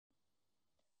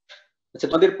আচ্ছা,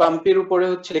 তোমাদের পাম্পের উপরে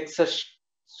হচ্ছে লেকচার।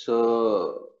 সো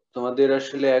তোমাদের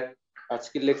আসলে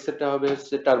আজকের লেকচারটা হবে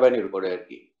হচ্ছে টারবাইনের উপরে আর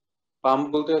কি। পাম্প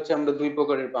বলতে হচ্ছে আমরা দুই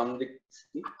প্রকারের পাম্প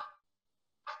দেখছি,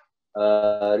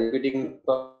 রিপিটিং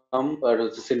পাম্প আর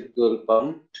হচ্ছে সেন্ট্রিফুগাল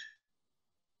পাম্প।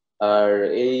 আর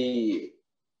এই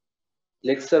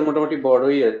লেকচার মোটামুটি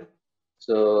বড়ই আছে।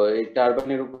 তো এই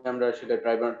টারবাইনের উপরে আমরা আসলে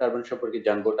টারবাইন সম্পর্কে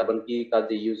জানবো, টারবাইন কি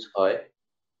কাজে ইউজ হয়,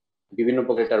 বিভিন্ন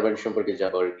প্রকার টারবাইন সম্পর্কে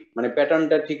যাবো আর কি। মানে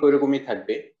প্যাটার্নটা ঠিক ওইরকমই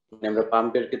থাকবে। মানে আমরা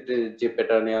পাম্পের ক্ষেত্রে যে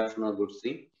প্যাটার্নে আলোচনা করছি,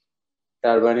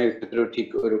 টারবাইনের ক্ষেত্রেও ঠিক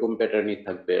ওইরকম প্যাটার্নই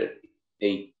থাকবে আর কি।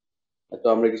 এই তো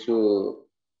আমরা কিছু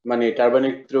মানে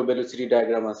টারবাইনের ক্ষেত্রেও ভেলোসিটি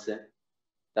ডায়াগ্রাম আছে,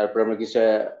 তারপর আমরা কিছু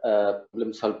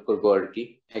প্রবলেম সলভ করবো আর কি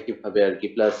একইভাবে আর কি।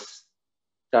 প্লাস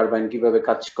টারবাইন কিভাবে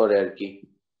কাজ করে আর কি,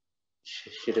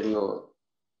 সেটা নিয়েও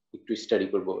একটু স্টাডি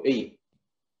করবো এই।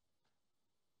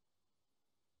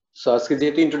 সো আজকে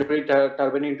যেহেতু introductory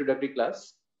turbine introductory class,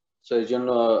 so এই জন্য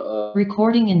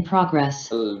রেকর্ডিং ইন প্রগ্রেস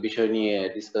বিষয় নিয়ে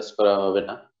ডিসকাস করা হবে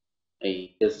না এই।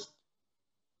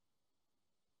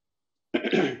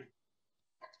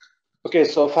 Okay,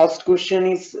 so first question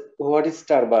is, what is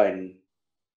turbine?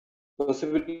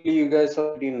 Possibly you guys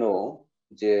already know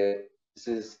যে this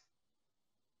is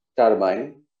turbine.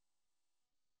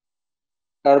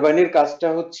 টারবাইনের কাজটা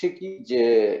হচ্ছে কি, যে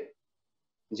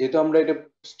যেহেতু আমরা এটা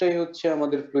বুঝতেই হচ্ছে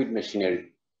আমাদের ফ্লুইড মেশিনারি,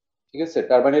 ঠিক আছে।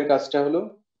 টারবাইনের কাজটা হলো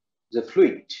যে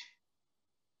ফ্লুইড,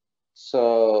 সো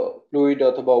ফ্লুইড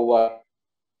অথবা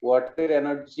ওয়াটারের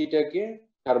এনার্জিটাকে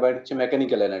টারবাইন হচ্ছে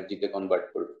মেকানিক্যাল এনার্জিতে কনভার্ট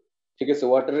করবে, ঠিক আছে।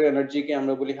 ওয়াটারের এনার্জিকে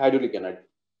আমরা বলি hydraulic energy,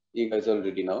 you guys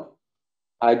already now.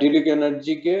 Hydraulic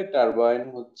এনার্জিকে turbine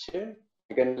হচ্ছে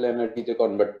মেকানিক্যাল এনার্জিতে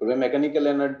কনভার্ট করবে। মেকানিক্যাল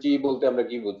এনার্জি বলতে আমরা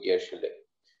কি বুঝি আসলে?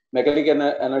 মেকানিক্যাল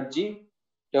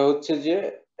এনার্জিটা হচ্ছে যে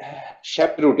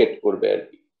শ্যাফট রোটেট করবে আর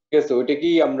কি, ঠিক আছে।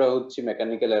 ওইটাকেই আমরা হচ্ছে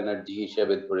মেকানিক্যাল এনার্জি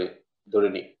হিসেবে ধরে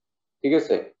নিই, ঠিক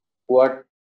আছে। ওয়াট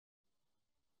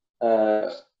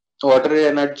ওয়াটারের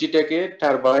এনার্জিটাকে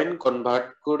টারবাইন কনভার্ট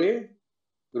করে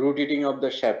রোটেটিং অফ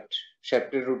দ্য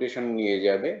শ্যাফটের রোটেশন নিয়ে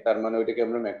যাবে। তার মানে ওইটাকে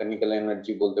আমরা মেকানিক্যাল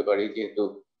এনার্জি বলতে পারি, যেহেতু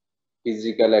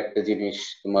ফিজিক্যাল একটা জিনিস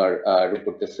তোমার রূপ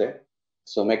করতেছে।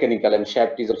 So mechanical, and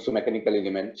shaft is also mechanical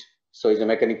element, so is a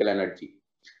mechanical energy,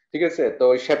 ঠিক আছে। তো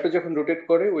ওই শ্যাফটে যখন রোটেট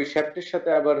করে, ওই শ্যাফটের সাথে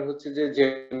আবার হচ্ছে যে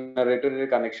জেনারেটরের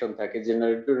কানেকশন থাকে,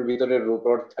 জেনারেটরের ভিতরে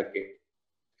রোটর থাকে,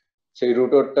 সেই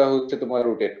রোটরটা হচ্ছে তোমার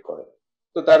রোটেট করে।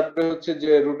 তো তারপরে হচ্ছে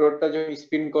যে রোটরটা যখন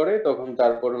স্পিন করে, তখন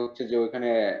তারপরে হচ্ছে যে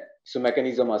ওখানে কিছু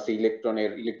মেকানিজম আছে,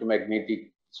 ইলেকট্রোম্যাগনেটিক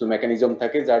কিছু মেকানিজম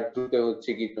থাকে, যার থ্রুতে হচ্ছে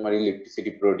কি তোমার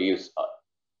ইলেকট্রিসিটি প্রডিউস হয়,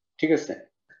 ঠিক আছে।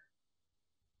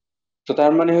 তো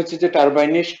তার মানে হচ্ছে যে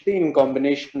টারবাইনের সাথে ইন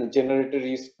কম্বিনেশন জেনারেটর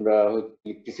আমরা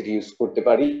ইলেকট্রিসিটি ইউজ করতে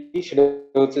পারি। সেটা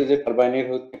হচ্ছে যে টারবাইনের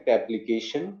হচ্ছে একটা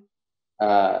অ্যাপ্লিকেশন।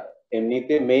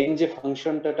 এমনিতে মেইন যে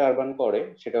ফাংশনটা টারবাইন করে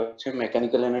সেটা হচ্ছে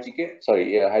mechanical এনার্জিকে, sorry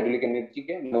hydraulic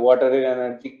এনার্জিকে, ওয়াটারের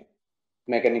এনার্জিকে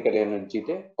mechanical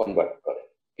এনার্জিতে convert করে,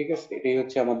 ঠিক আছে। এটাই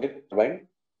হচ্ছে আমাদের টারবাইন।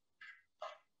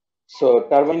 সো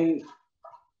টারবাইন,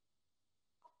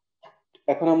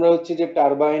 এখন আমরা হচ্ছে যে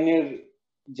টারবাইনের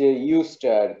যে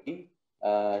ইউজটা আর কি,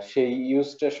 সেই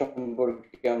ইউজটা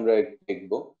সম্পর্কে আমরা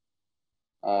দেখবো।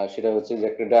 সেটা হচ্ছে যে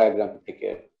একটা ডায়াগ্রাম থেকে,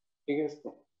 ঠিক আছে।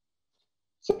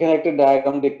 সেখানে একটা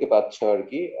ডায়াগ্রাম দেখতে পাচ্ছ আর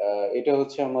কি। এটা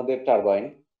হচ্ছে আমাদের টারবাইন,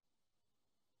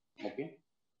 ওকে।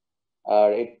 আর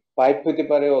এই পাইপ হইতে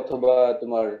পারে, অথবা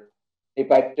তোমার এই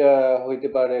পাইপটা হইতে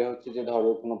পারে হচ্ছে যে ধরো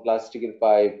কোনো প্লাস্টিকের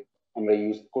পাইপ আমরা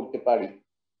ইউজ করতে পারি,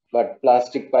 but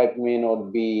plastic pipe may not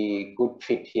be good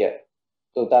fit here.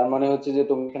 তো তার মানে হচ্ছে যে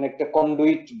তুমি এখানে একটা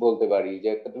কন্ডুইট বলতে পারি, যে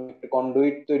তুমি একটা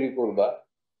কন্ডুইট তৈরি করবা।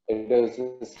 এটা হচ্ছে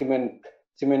সিমেন্ট,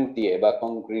 সিমেন্ট দিয়ে বা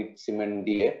কংক্রিট সিমেন্ট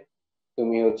দিয়ে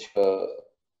তুমি হচ্ছে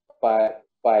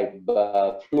পাইপ বা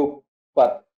ফ্লু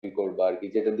পাত তৈরি করবা আর কি,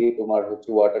 যেটা দিয়ে তোমার হচ্ছে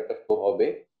ওয়াটারটা ফ্লো হবে।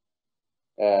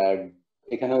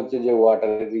 এখানে হচ্ছে যে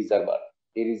ওয়াটারের রিজার্ভার,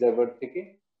 এই রিজার্ভার থেকে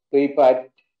তো এই পাইপ,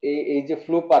 এই যে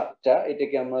ফ্লো পাতটা,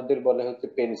 এটাকে আমাদের বলে হচ্ছে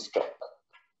পেন স্টক,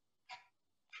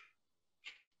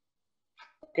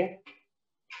 ওকে।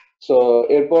 সো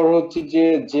এরপর হচ্ছে যে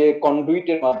যে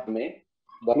কন্ডুইটের মাধ্যমে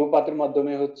বা ফ্লো পাতের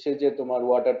মাধ্যমে হচ্ছে যে তোমার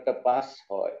ওয়াটারটা পাস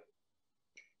হয়,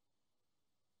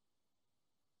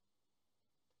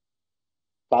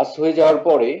 পাস হয়ে যাওয়ার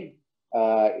পরে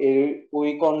এর ওই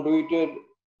কন্ডুইটের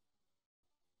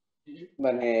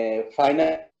মানে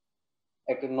ফাইনাল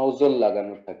একটা নজল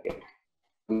লাগানো থাকে।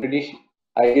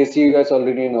 I guess you guys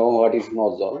already know what is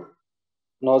nozzle.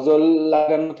 Nozzle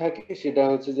লাগানো থাকে, সেটা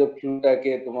হচ্ছে যে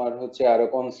ফ্লুটাকে তোমার হচ্ছে আরো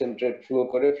কনসেন্ট্রেট ফ্লো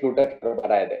করে ফ্লুটাকে আরো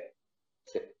বাড়ায় দেয়।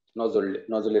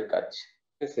 নজলের কাজ,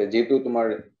 ঠিক আছে। যেহেতু তোমার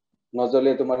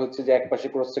নজলে তোমার হচ্ছে যে এক পাশে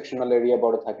ক্রস সেকশনাল এরিয়া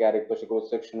বড় থাকে, আরেক পাশে ক্রস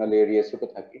সেকশনাল এরিয়া ছোট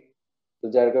থাকে। তো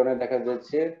যার কারণে দেখা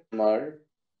যাচ্ছে তোমার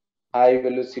হাই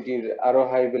ভেলোসিটির, আরো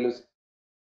হাই ভেলোসিটি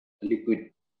লিকুইড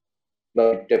বা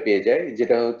পেয়ে যায়,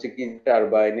 যেটা হচ্ছে কি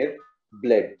টারবাইনের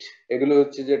ব্লেড। এগুলো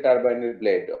হচ্ছে যে টারবাইনের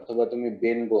ব্লেড, অথবা তুমি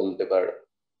বেন বলতে পারো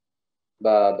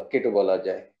বা কেটো বলা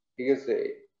যায়। ঠিক আছে,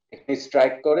 এখানে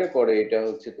স্ট্রাইক করে, পরে এটা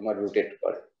হচ্ছে তোমার রোটেট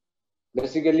করে।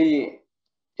 বেসিক্যালি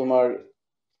তোমার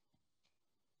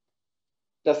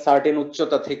একটা সার্টেন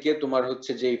উচ্চতা থেকে তোমার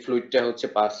হচ্ছে যে এই ফ্লুইডটা হচ্ছে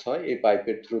পাস হয় এই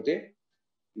পাইপের থ্রুতে।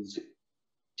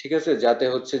 ঠিক আছে, যাতে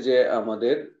হচ্ছে যে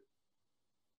আমাদের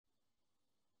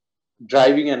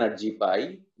ড্রাইভিং এনার্জি পাই,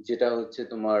 যেটা হচ্ছে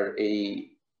তোমার এই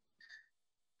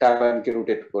টারবাইনকে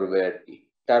রোটেট করবে আর কি।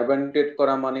 টারবাইন রোটেট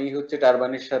করা মানেই হচ্ছে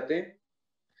টারবাইনের সাথে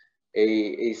এই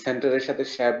এই সেন্টারের সাথে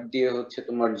শ্যাফট দিয়ে হচ্ছে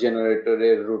তোমার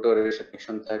জেনারেটরের রোটরের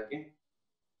কানেকশন থাকে।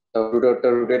 তো রোটরটা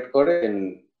রোটেট করে and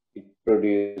it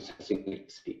produces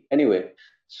electricity. Anyway,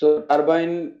 so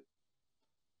turbine,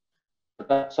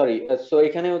 sorry, so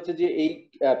এখানে হচ্ছে যে এই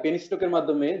পেনিস্টকের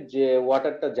মাধ্যমে যে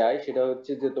ওয়াটারটা যায়, সেটা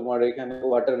হচ্ছে যে তোমার এখানে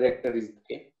ওয়াটারের একটা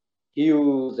থাকে,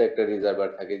 হিউজ একটা রিজার্ভার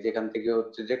থাকে, যেখান থেকে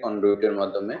হচ্ছে যে কন্ডুইটের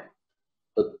মাধ্যমে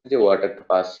হচ্ছে যে ওয়াটারটা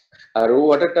পাস। আর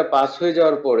ওয়াটারটা পাস হয়ে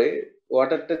যাওয়ার পরে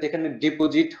ওয়াটারটা যেখানে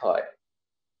ডিপোজিট হয়,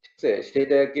 ঠিক আছে,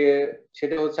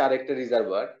 সেটা হচ্ছে আরেকটা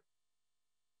রিজার্ভার।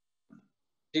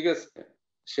 ঠিক আছে,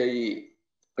 সেই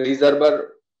রিজার্ভার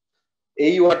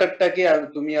এই ওয়াটারটাকে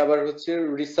তুমি আবার হচ্ছে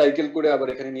রিসাইকেল করে আবার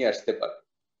এখানে নিয়ে আসতে পারো।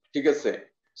 ঠিক আছে,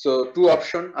 সো টু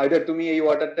অপশন, আইদার তুমি এই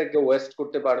ওয়াটারটাকে ওয়েস্ট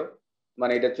করতে পারো,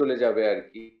 মানে এটা চলে যাবে আর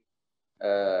কি,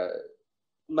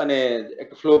 মানে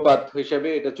একটা ফ্লো পাথ হিসেবে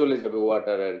এটা চলে যাবে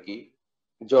ওয়াটার আর কি,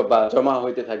 জমা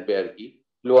হইতে থাকবে আর কি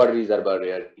লোয়ার রিজার্ভারে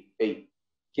আর কি এই।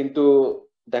 কিন্তু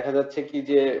দেখা যাচ্ছে কি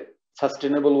যে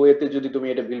সাস্টেনেবল ওয়েতে যদি তুমি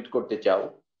এটা বিল্ড করতে চাও,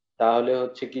 তাহলে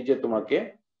হচ্ছে কি যে তোমাকে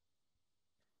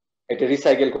এটা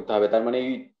রিসাইকেল করতে হবে। তার মানে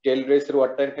এই টেল রেসের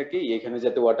ওয়াটারটা কি এখানে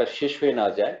যাতে ওয়াটার শেষ হয়ে না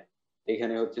যায়,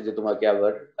 এখানে হচ্ছে যে তোমাকে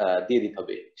আবার দিয়ে দিতে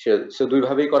হবে। সে দুই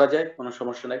ভাবেই করা যায়, কোনো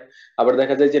সমস্যা নাই। আবার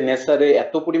দেখা যায় যে নেসারে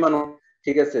এত পরিমাণ,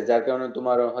 ঠিক আছে, যার কারণে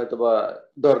তোমার হয়তোবা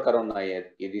দরকারও নাই আর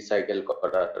কি রিসাইকেল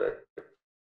করার,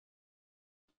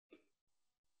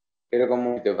 এরকম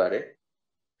হতে পারে।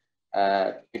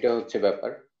 এটা হচ্ছে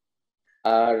ব্যাপার।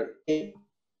 আর এই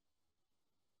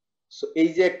এই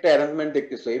যে একটা অ্যারেঞ্জমেন্ট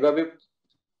দেখতেছো, এইভাবে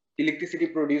ইলেকট্রিসিটি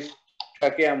প্রডিউস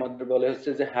থাকে আমাদের বলে হচ্ছে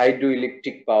যে হাইড্রো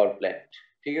ইলেকট্রিক পাওয়ার প্ল্যান্ট।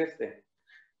 ঠিক আছে,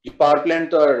 পাওয়ার প্ল্যান্ট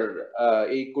তো আর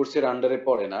এই কোর্সের আন্ডারে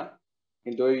পড়ে না,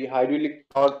 কিন্তু ওই হাইড্রো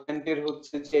ইলেকট্রিক পাওয়ার প্ল্যান্টের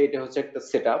হচ্ছে যে এটা হচ্ছে একটা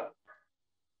সেট আপ,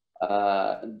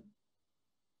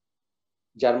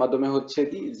 যার মাধ্যমে হচ্ছে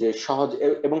কি যে সহজ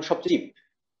এবং সবচেয়ে চিপ,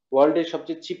 ওয়ার্ল্ডের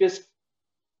সবচেয়ে চিপেস্ট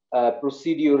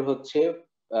প্রসিডিওর হচ্ছে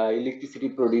ইলেকট্রিসিটি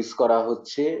প্রডিউস করা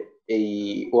হচ্ছে এই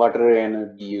ওয়াটার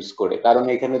এনার্জি ইউজ করে। কারণ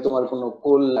এখানে তোমার কোনো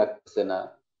কোল লাগতেছে না,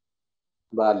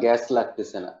 বা গ্যাস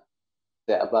লাগতেছে না,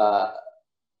 বা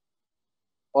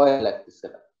অয়েল লাগতেছে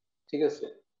না। ঠিক আছে,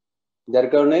 যার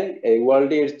কারণে এই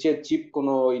ওয়ার্ল্ডে এর চেয়ে চিপ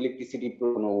কোনো ইলেকট্রিসিটি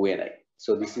কোনো ওয়ে নাই।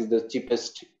 So this is the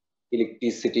cheapest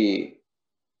electricity,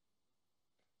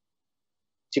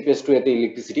 cheapest ওয়েতে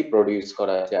ইলেকট্রিসিটি প্রডিউস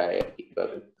করা যায় আর কি।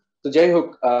 তো যাই হোক,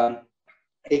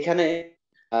 এখানে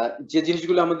যে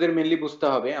জিনিসগুলো আমাদের মেনলি বুঝতে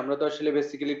হবে, আমরা তো আসলে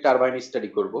বেসিক্যালি টারবাইন স্টাডি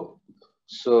করব।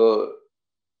 সো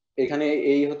এখানে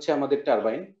এই হচ্ছে আমাদের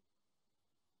টারবাইন।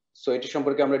 সো এটা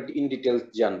সম্পর্কে আমরা ইন ডিটেলস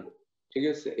জানবো। ঠিক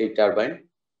আছে, এই টারবাইন।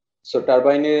 সো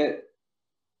টারবাইনে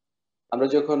আমরা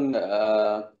যখন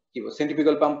কি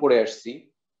সেন্ট্রিফিউগাল পাম্প পড়ে আসছি,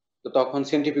 তো তখন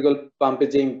সেন্ট্রিফিউগাল পাম্পে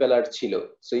যে ইম্পেলার ছিল,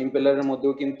 সো ইম্পেলারের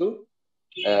মধ্যেও কিন্তু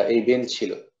এই বেন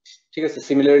ছিল। ঠিক আছে,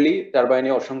 সিমিলারলি টারবাইনে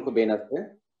অসংখ্য বেন আছে।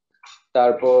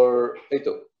 তারপর এই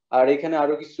তো, আর এখানে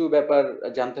আরো কিছু ব্যাপার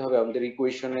জানতে হবে আমাদের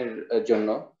ইকুয়েশনের জন্য।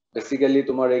 বেসিক্যালি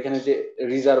তোমার এখানে যে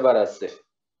রিজার্ভার আছে,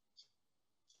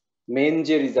 মেন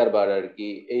যে রিজার্ভার আর কি,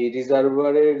 এই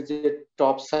রিজার্ভারের যে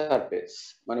টপ সারফেস,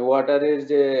 মানে ওয়াটারের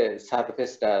যে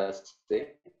সারফেসটা আছে,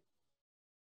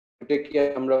 এটাকে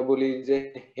আমরা বলি যে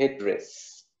হেডরেস।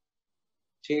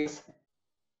 ঠিক আছে,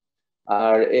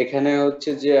 আর এখানে হচ্ছে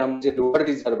যে আমাদের লোয়ার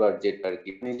রিজার্ভার যেটা আর কি,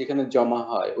 যেখানে জমা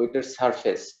হয় ওইটার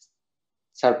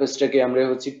সারফেসটাকে আমরা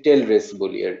হচ্ছে টেল রেস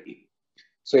বলি আর কি।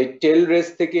 সো এই টেল রেস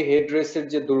থেকে হেড রেসের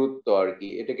যে দূরত্ব আর কি,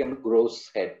 এটাকে আমরা গ্রোস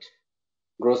হেড,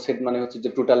 গ্রোস হেড মানে হচ্ছে যে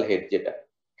টোটাল হেড যেটা।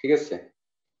 ঠিক আছে,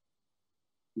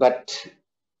 বাট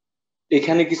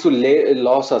এখানে কিছু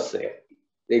লস আছে।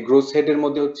 এই গ্রোস হেডের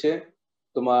মধ্যে হচ্ছে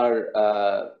তোমার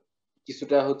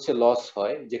কিছুটা হচ্ছে লস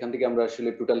হয়, যেখান থেকে আমরা আসলে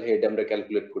টোটাল হেড আমরা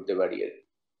ক্যালকুলেট করতে পারি আর কি।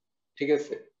 ঠিক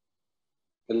আছে,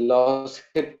 লস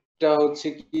হেডটা হচ্ছে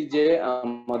কি যে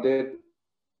আমাদের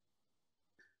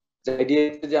আইডিয়া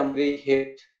হচ্ছে যে আমরা এই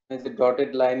হেড, যে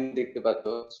ডটেড লাইন দেখতে পাচ্ছ,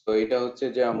 তো এটা হচ্ছে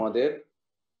যে আমাদের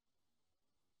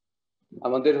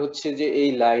হচ্ছে যে এই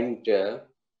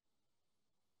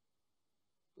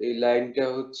লাইনটা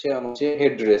হচ্ছে আমাদের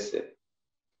হেড রেসের।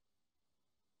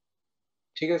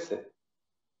 ঠিক আছে,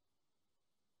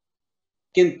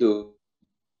 কিন্তু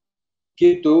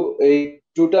কিন্তু এই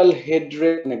টোটাল হেড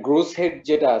রেট মানে গ্রোস হেড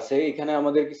যেটা আছে এখানে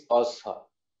আমাদের কি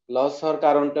লস হওয়ার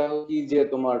কারণটা কি যে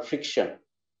তোমার ফ্রিকশন।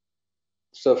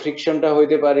 সো ফ্রিকশনটা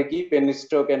হইতে পারে কি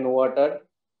পেনস্টক এন্ড ওয়াটার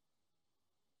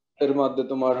এর মধ্যে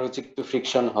তোমার হচ্ছে একটু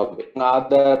ফ্রিকশন হবে।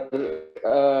 আদার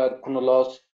কোনো লস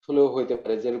হলেও হইতে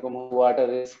পারে, যেরকম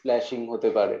ওয়াটারে স্প্ল্যাশিং হতে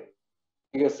পারে।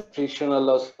 ঠিক আছে, ফ্রিকশনাল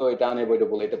লস তো এটা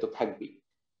আনএভয়েডেবল, এটা তো থাকবেই।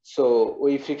 সো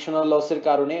ওই ফ্রিকশনাল লসের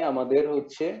কারণে আমাদের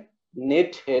হচ্ছে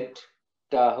নেট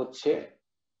হেডটা হচ্ছে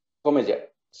কমে যায়।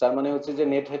 তার মানে হচ্ছে যে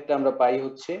নেট হেডটা আমরা পাই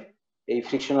হচ্ছে এই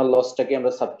ফ্রিকশনাল লসটাকে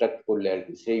আমরা সাবট্রাক্ট করলে আর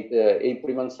কি, সেই এই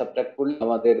পরিমাণ সাবট্রাক্ট করলে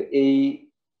আমাদের এই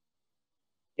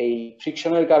এই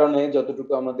ফ্রিকশনের কারণে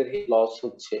যতটুকু আমাদের লস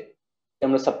হচ্ছে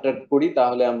আমরা সাবট্রাক্ট করি,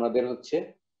 তাহলে আমাদের হচ্ছে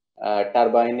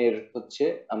টারবাইনের হচ্ছে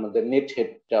আমাদের নেট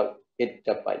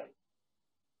হেডটা পাই।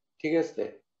 ঠিক আছে,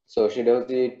 সো সেটা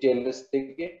হচ্ছে টেলস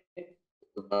থেকে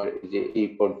তোমার এই যে এই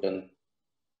পর্যন্ত,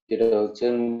 যেটা হচ্ছে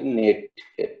নেট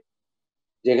হেড,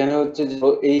 যেখানে হচ্ছে যে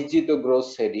এইচজি তো গ্রোস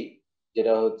হেডই,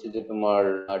 যেটা হচ্ছে যে তোমার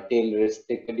টেল রেস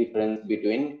থেকে ডিফারেন্স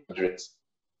বিটুইন রেস।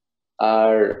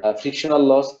 আর ফ্রিকশনাল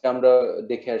লস আমরা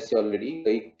দেখে আসছি already,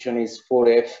 equation is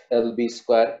 4f lb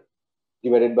square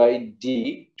divided by d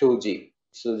 2g।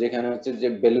 So যেখানে হচ্ছে যে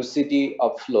velocity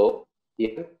of flow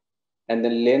here and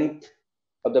then length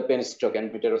of the penstock and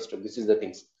meter of stock, this is the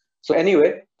things. So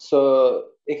anyway, so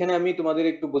এখানে আমি তোমাদের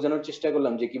একটু বোঝানোর চেষ্টা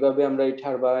করলাম যে কিভাবে আমরা এই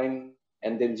টারবাইন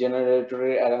এন্ড দেন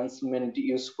জেনারেটরের অ্যারেঞ্জমেন্ট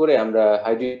ইউজ করে আমরা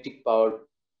হাইড্রোইলেকট্রিক পাওয়ার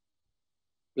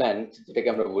প্ল্যান্ট যেটাকে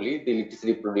আমরা বলি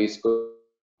ইলেকট্রিসিটি প্রডিউস করে।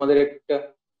 আমাদের একটা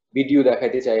ভিডিও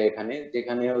দেখাইতে চাই এখানে,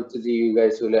 যেখানে হচ্ছে যে you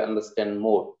guys will understand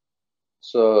more.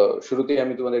 So শুরুতেই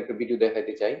আমি তোমাদের একটা ভিডিও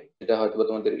দেখাইতে চাই, যেটা হয়তো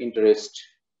তোমাদের ইন্টারেস্ট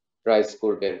রাইজ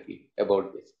করবে আর কি about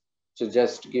this. So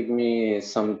just give me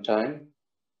some time.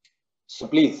 So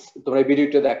please তোমরা এই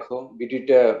ভিডিওটা দেখো,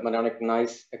 ভিডিওটা মানে অনেক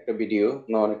নাইস একটা ভিডিও,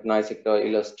 অনেক নাইস একটা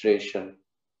illustration.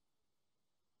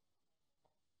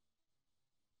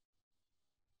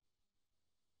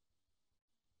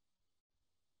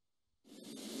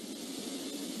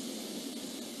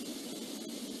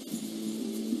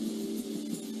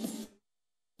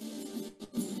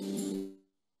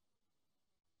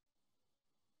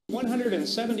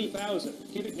 $170,000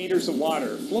 cubic meters of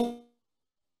water flow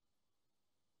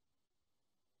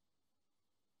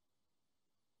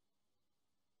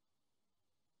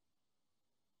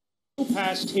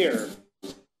past here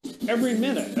every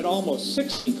minute at almost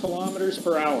 60 kilometers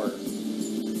per hour.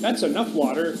 That's enough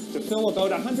water to fill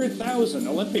about 100,000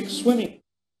 Olympic swimming.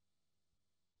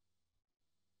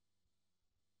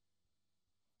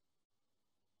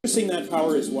 Producing that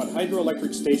power is what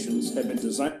hydroelectric stations have been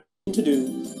designed to do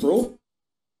for over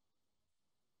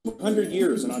 100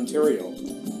 years in Ontario.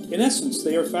 In essence,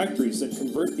 they are factories that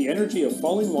convert the energy of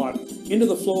falling water into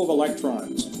the flow of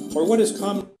electrons, or what is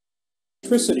common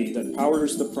electricity that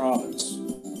powers the province.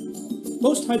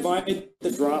 Most provide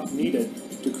the drop needed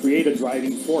to create a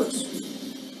driving force.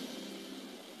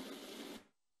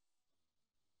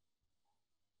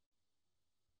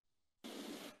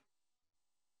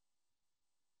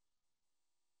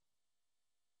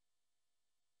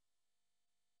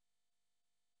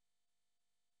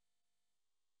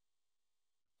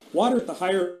 Water at the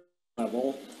higher level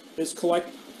is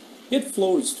collected. It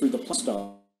flows through the stock.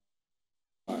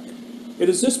 It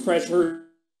is this pressure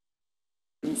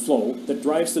and flow that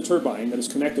drives the turbine that is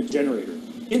connected to the generator.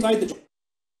 Inside the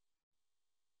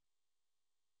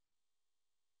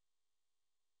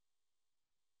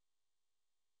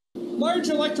large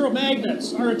electromagnets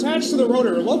are attached to the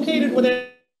rotor, located within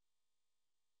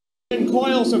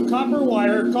coils of copper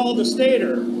wire called a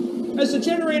stator. As the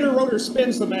generator rotor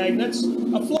spins the magnets,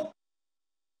 a flow.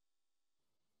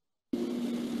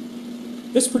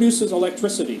 This produces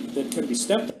electricity that can be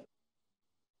stepped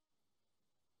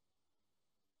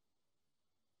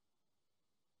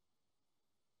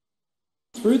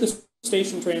through the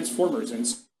station transformers and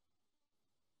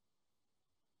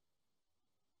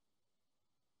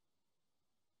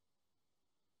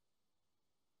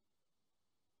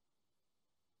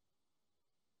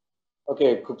ওকে,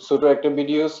 খুব ছোট একটা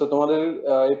video. So তোমাদের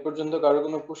এই পর্যন্ত কারো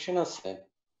কোনো question আছে?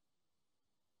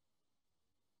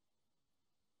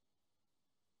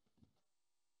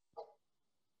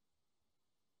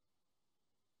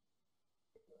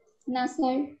 না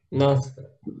স্যার। না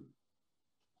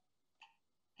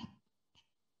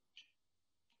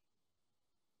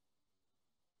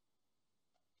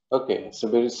Okay, so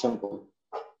very simple.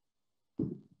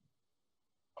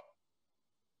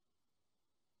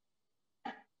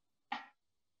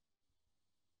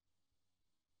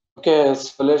 Okay,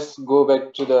 so let's go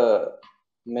back to the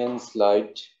main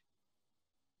slide.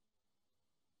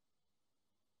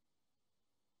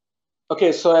 Okay,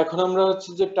 so এখন আমরা হচ্ছে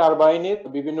যে টারবাইনের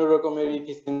বিভিন্ন রকমের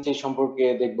এফিসিয়েন্সি সম্পর্কে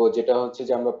দেখবো, যেটা হচ্ছে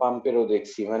যে আমরা পাম্পেরও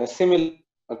দেখছি, মানে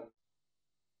সিমিলার।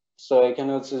 সো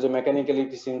এখানে হচ্ছে যে মেকানিক্যাল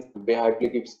এফিসিয়েন্সি থাকবে,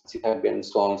 হাইড্রোলিক এফিসিয়েন্সি থাকবে, and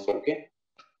so on. Okay,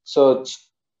 so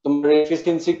তোমার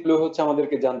এফিসিয়েন্সি গুলো হচ্ছে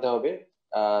আমাদেরকে জানতে হবে।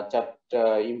 চারটা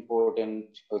ইম্পর্টেন্ট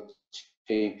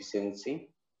হচ্ছে efficiency.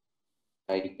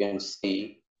 You can see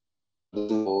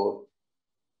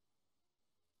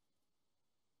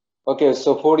okay, so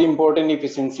four important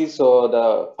efficiencies. So the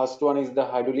first one is the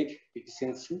hydraulic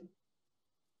efficiency,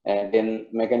 and then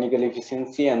mechanical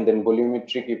efficiency, and then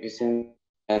volumetric efficiency,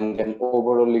 and then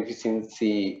overall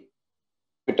efficiency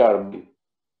turbine.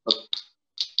 Okay.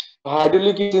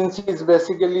 Hydraulic efficiency is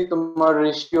basically the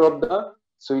ratio of the,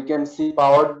 so you can see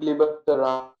power delivered the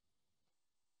runner.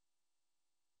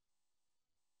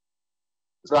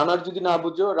 যদি না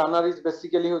বুঝো, runner is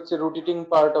basically হচ্ছে rotating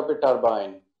part of a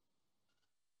turbine.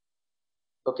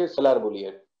 Okay, solar বলি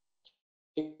আর,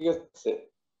 ঠিক আছে।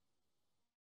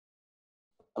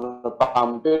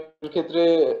 পাম্পের ক্ষেত্রে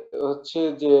হচ্ছে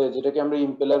যে যেটাকে আমরা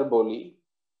ইম্পেলার বলি,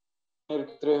 এর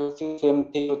ক্ষেত্রে হচ্ছে সেম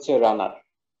থিং হচ্ছে রানার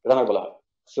বলা হয়।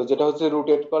 সো যেটা হচ্ছে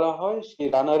রোটেট করা হয়, সেই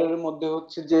রানারের মধ্যে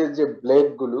হচ্ছে যে যে ব্লেড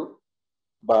গুলো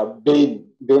বা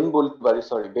বেন বলতে পারি,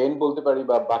 সরি বেন বলতে পারি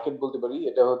বা বাকেট বলতে পারি,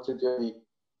 এটা হচ্ছে যে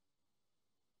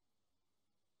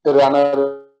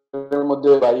রানারের মধ্যে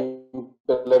বা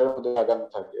ইম্পেলারের মধ্যে লাগানো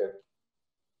থাকে আর কি।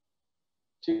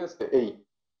 ঠিক আছে, এই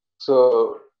so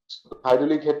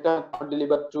hydraulic head power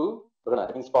delivered to runner,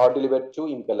 means power delivered to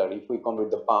impeller if we convert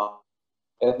the pump,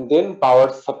 and then power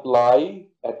supply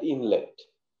at inlet.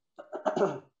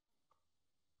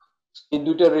 এই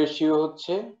দুইটা রেশিও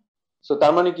হচ্ছে, সো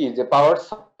তার মানে কি যে power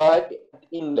supply at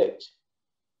inlet,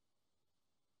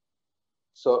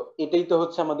 so এটাই তো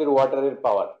হচ্ছে আমাদের ওয়াটারের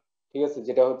পাওয়ার। ঠিক আছে,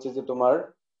 যেটা হচ্ছে যে তোমার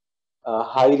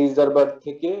হাই রিজার্ভার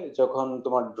থেকে যখন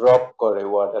তোমার ড্রপ করে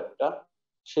ওয়াটারটা,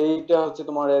 সেইটা হচ্ছে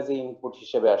তোমার এজ এ ইনপুট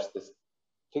হিসেবে আসতেছে।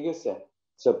 ঠিক আছে,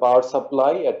 so power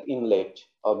supply at inlet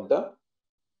of the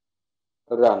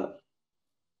runner,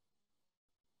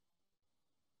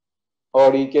 or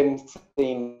you can say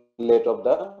inlet of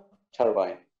the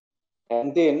turbine, and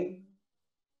then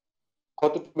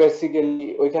কতটুকু বেসিক্যালি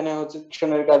ওইখানে হচ্ছে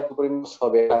ফ্রিকশনের কাজ পরিমাণ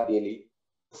হবে আইডিয়ালি,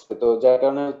 তো যার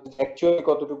কারণে অ্যাকচুয়ালি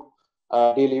কতটুকু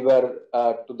ডেলিভার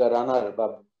টু দা রানার, বা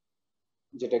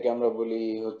যেটাকে আমরা বলি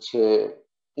হচ্ছে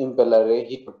ইম্পেলারে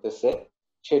হিট করতেছে,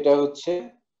 সেটা হচ্ছে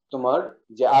তোমার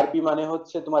যে আরপি মানে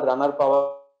হচ্ছে তোমার রানার পাওয়ার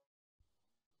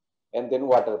এন্ড দেন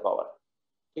ওয়াটার পাওয়ার।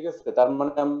 ঠিক আছে, তার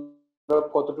মানে আমরা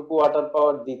কতটুকু ওয়াটার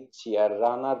পাওয়ার দিচ্ছি আর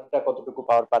রানারটা কতটুকু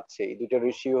পাওয়ার পাচ্ছে, এই দুটো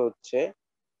রেশিও হচ্ছে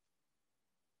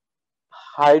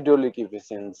হাইড্রোলিক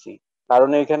এফিসিয়েন্সি। কারণ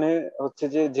এখানে হচ্ছে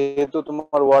যে যেহেতু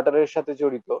তোমার ওয়াটারের সাথে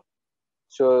জড়িত,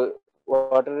 সো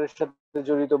ওয়াটারের সাথে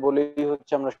জড়িত বলেই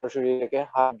হচ্ছে আমরা সরাসরি এটাকে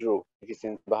হাইড্রো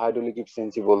এফিসিয়েন্সি বা হাইড্রোলিক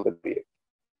এফিসিয়েন্সি বলতে পারি।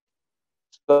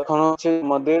 তখন হচ্ছে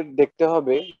আমাদের দেখতে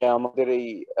হবে যে আমাদের এই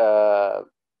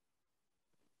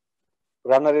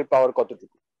রানারের পাওয়ার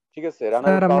কতটুকু। ঠিক আছে,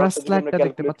 রানারের পাওয়ারটা যদি আমরা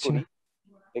ক্যালকুলেট করি,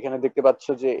 এখানে দেখতে পাচ্ছ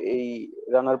যে এই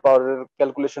রানার পাওয়ারের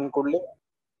ক্যালকুলেশন করলে,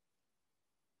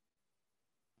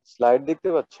 স্লাইড দেখতে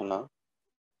পাচ্ছ না?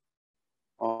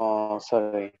 ও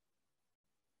সরি,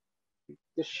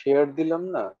 শেয়ার দিলাম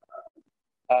না,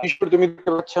 তুমি দেখতে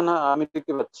পাচ্ছ না? আমি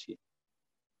দেখতে পাচ্ছি।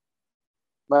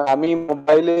 আমি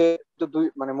মোবাইলে তো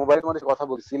মানে মোবাইলের মধ্যে কথা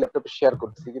বলছি, ল্যাপটপে শেয়ার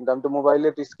করছি, কিন্তু আমি তো মোবাইলে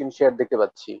তো স্ক্রিন শেয়ার দেখতে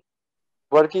পাচ্ছি।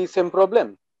 তোমার কি সেম প্রবলেম?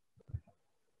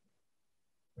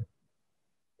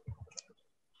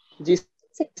 জি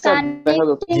স্যার, দেখা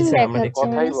যাচ্ছে,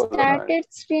 কথাই বলো না। স্টার্টেড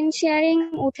স্ক্রিন শেয়ারিং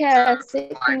উঠে আসছে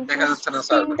কিন্তু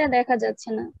স্ক্রিনটা দেখা যাচ্ছে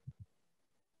না।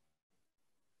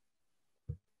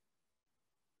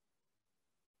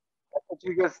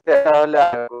 ঠিক আছে, তাহলে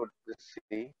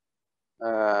করতেছি,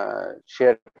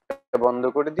 শেয়ারটা বন্ধ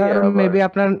করে দিয়ে মেবি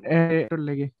আপনার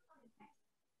লেগে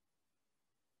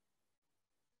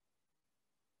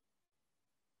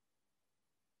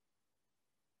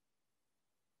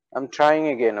I'm trying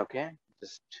again, okay?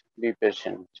 Just be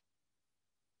patient.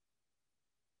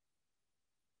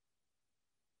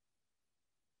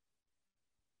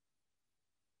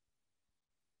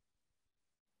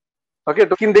 ওকে,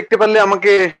 তো কিন দেখতে পারলে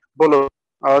আমাকে বলো,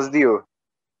 আওয়াজ দিও।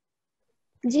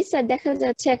 জি স্যার, দেখা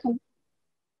যাচ্ছে এখন।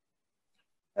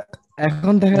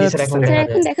 এখন দেখা যাচ্ছে, স্যার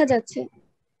এখন দেখা যাচ্ছে।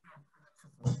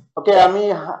 ওকে, আমি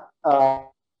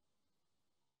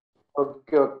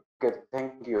ওকে ওকে,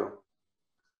 থ্যাংক ইউ।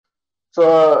 তো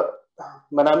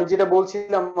মানে আমি যেটা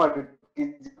বলছিলাম,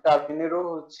 টারবাইনেরও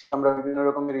হচ্ছে আমরা বিভিন্ন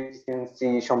রকমের এফিসিয়েন্সি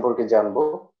সম্পর্কে জানবো।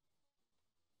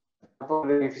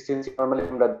 তারপরে এফিসিয়েন্সি নরমালি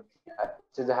আমরা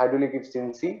হচ্ছে যে hydraulic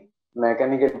efficiency,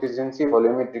 mechanical efficiency,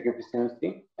 volumetric efficiency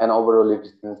and overall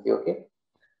efficiency. ওকে,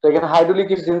 তো এখানে হাইড্রোলিক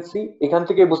এফিসিয়েন্সি এখান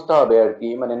থেকে বুঝতে হবে আর কি,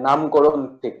 মানে নামকরণ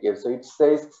থেকে। So it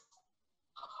Sage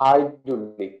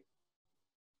hydraulic.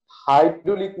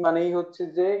 Hydraulic মানেই হচ্ছে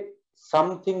যে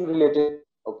something related,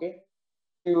 okay,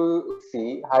 you see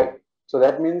high, so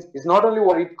that means it's not only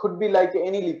water, it could be like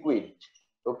any liquid,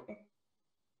 okay.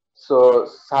 So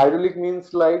hydraulic means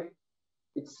like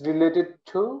it's related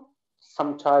to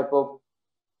some type of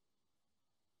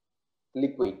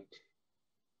liquid,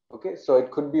 okay. So it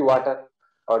could be water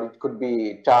or it could be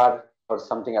tar or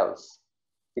something else.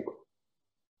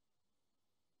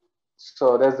 So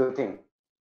that's the thing.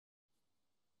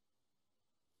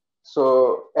 So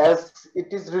as it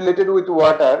is related with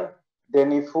water,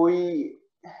 then if we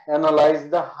analyze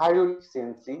the hydraulic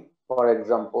efficiency, for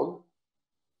example,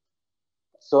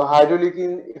 so hydraulic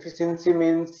efficiency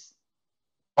means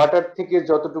water থেকে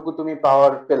যতটুকু তুমি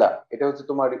পাওয়ার পেলা, এটা হচ্ছে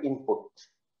তোমার input,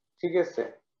 ঠিক আছে।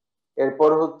 এরপর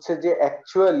হচ্ছে যে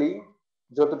অ্যাকচুয়ালি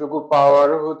যতটুকু পাওয়ার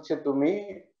হচ্ছে তুমি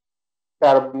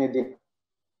টারবাইনে দিলে,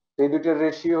 এই দুটোর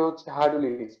রেশিও হচ্ছে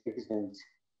হাইড্রোলিক এফিসিয়েন্সি,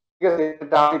 ঠিক আছে।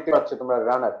 এটা দেখতে পাচ্ছ তোমরা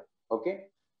রানার, ওকে।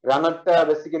 রানারটা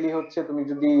বেসিক্যালি হচ্ছে তুমি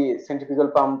যদি সেন্ট্রিফিউগাল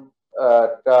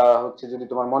পাম্পটা হচ্ছে যদি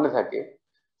তোমার মনে থাকে,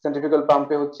 সেন্ট্রিফিউগাল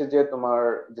পাম্পে হচ্ছে যে তোমার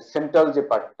যে সেন্ট্রাল যে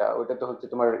পার্টটা, ওইটাতে হচ্ছে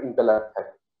তোমার ইম্পেলার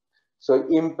থাকে। সো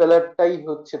ইম্পেলারটাই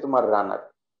হচ্ছে তোমার রানার,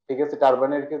 ঠিক আছে।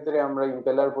 টারবাইনের ক্ষেত্রে আমরা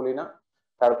ইম্পেলার বলি না,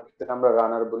 তার ক্ষেত্রে আমরা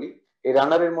রানার বলি। এই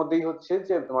রানারের মধ্যেই হচ্ছে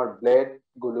যে তোমার ব্লেড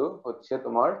গুলো হচ্ছে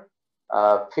তোমার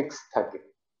ফিক্স থাকে,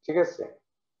 ঠিক আছে।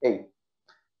 এই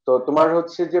তো তোমার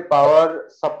হচ্ছে যে power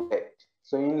supply,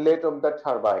 so inlet of the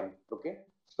turbine, ওকে।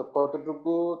 তো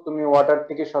কতটুকু তুমি ওয়াটার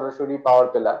থেকে সরাসরি পাওয়ার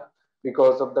পেলা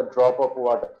because of the drop of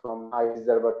water from high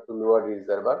reservoir two lower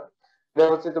reservoir, এটা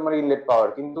হচ্ছে তোমার ইনলেট পাওয়ার।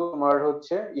 কিন্তু তোমার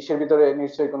হচ্ছে ইসের ভিতরে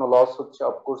নিশ্চয়ই কোনো লস হচ্ছে,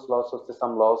 অফকোর্স লস হচ্ছে,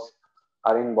 সাম loss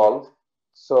are involve.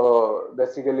 So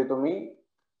basically তুমি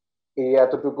এই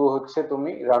এতটুকু হচ্ছে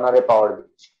তুমি রানারে পাওয়ার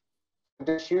দিচ্ছ,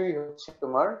 এটা সেই হচ্ছে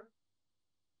তোমার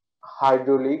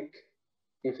হাইড্রোলিক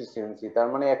এফিসিয়েন্সি। তার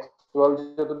মানে অ্যাকচুয়াল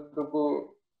যতটুকু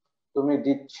তুমি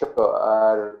দিচ্ছ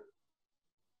আর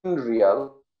ইন রিয়াল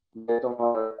যে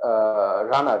তোমার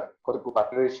রানার কতটুকু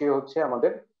পাওয়ার রেশিও হচ্ছে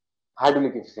আমাদের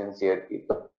হাইড্রোলিক এফিসিয়েন্সি আর কি।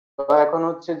 তো এখন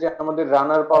হচ্ছে যে আমাদের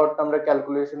রানার পাওয়ারটা আমরা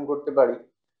ক্যালকুলেশন করতে পারি,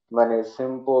 মানে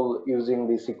simple using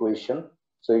this equation.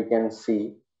 So you can see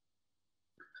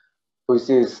which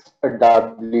is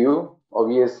W.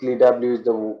 Obviously W is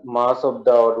the mass of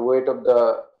the or weight of the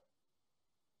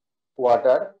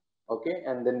water, okay,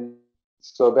 and then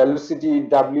so velocity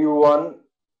W1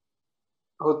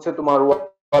 হচ্ছে তোমার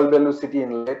wall velocity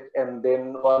inlet, and then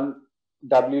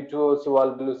W2 হচ্ছে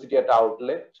wall velocity at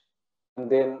outlet, and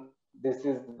then this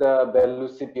is the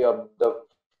velocity of the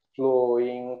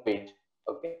flowing weight,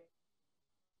 okay.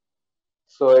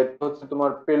 So এটা হচ্ছে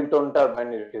তোমার পেল্টন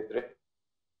টারবাইনের ক্ষেত্রে,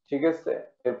 ঠিক আছে।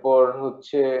 এরপর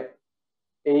হচ্ছে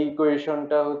এই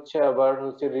ইকুয়েশনটা হচ্ছে আবার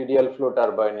হচ্ছে রেডিয়াল ফ্লো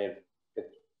টারবাইনের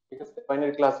ক্ষেত্রে, ঠিক আছে।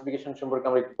 টারবাইনের ক্লাসিফিকেশন সম্পর্কে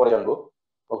আমরা একটু পরে জানবো।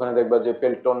 ওখানে দেখবা যে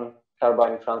পেল্টন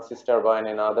turbine, Francis turbine,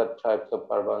 and other types of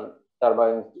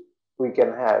turbines we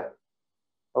can have,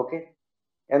 okay.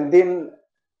 And then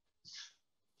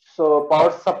so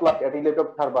power supply at inlet of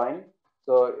turbine,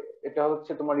 so এটা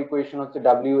হচ্ছে তোমার ইকুয়েশন হচ্ছে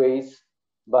WH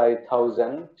by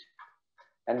 1000,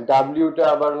 and W টা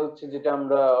আবার হচ্ছে যেটা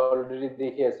আমরা অলরেডি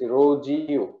দেখে আছি rho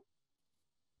GU,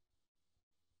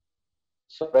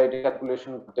 so right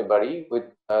calculation করতে পারি with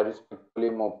respect to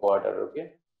volume of water, okay.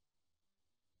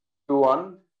 2-1,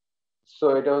 so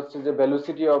এটা হচ্ছে যে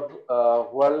velocity of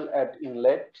well at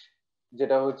inlet,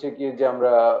 যেটা হচ্ছে কি যে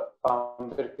আমরা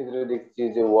পাম্পের ক্ষেত্রে দেখছি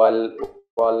যে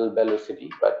wall velocity,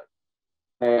 বাট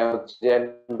হচ্ছে যে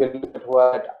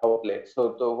well at outlet, so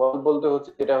তো wall বলতে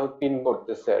হচ্ছে যেটা পিন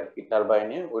করতেছে আর কি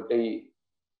টারবাইনে, ওইটাই।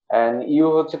 and u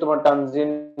হচ্ছে তোমার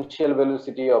tangential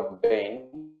velocity of vane,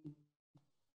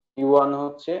 u1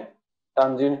 হচ্ছে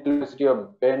tangential velocity of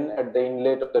vane at the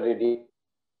inlet of the radiator,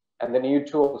 and then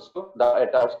u2 also the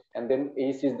attached, and then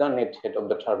h is the net head of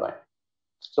the turbine.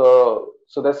 So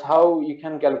that's how you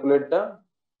can calculate the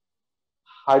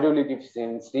hydraulic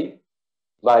efficiency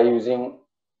by using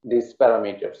these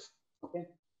parameters, okay.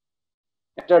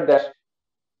 After that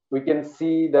we can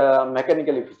see the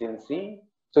mechanical efficiency.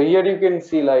 So here you can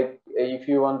see, like if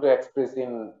you want to express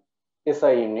in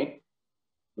SI unit,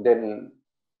 then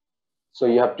so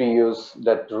you have to use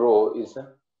that rho is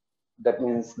that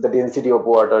means the density of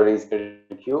water is per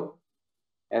cube,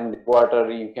 and water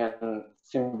you can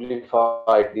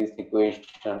simplify this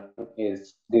equation is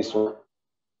this one,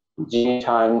 G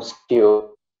times Q.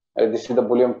 This is the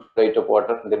volume rate of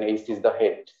water, then H is the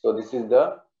head. So this is the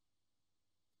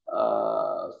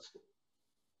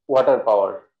water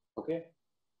power, okay.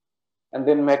 And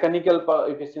then mechanical power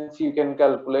efficiency you can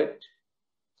calculate.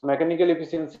 Mechanical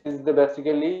efficiency is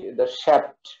basically the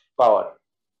shaft power.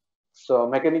 So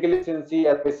mechanical efficiency,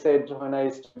 as I said when I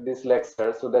started this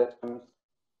lecture,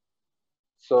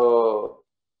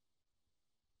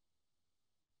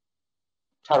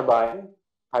 turbine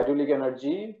hydraulic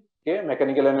energy K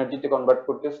mechanical energy তে convert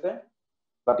করতেছে,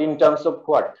 but in terms of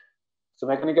what? So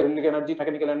mechanical energy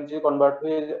convert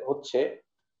হচ্ছে,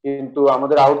 কিন্তু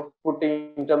আমাদের output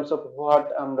in terms of what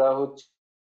আমরা হচ্ছে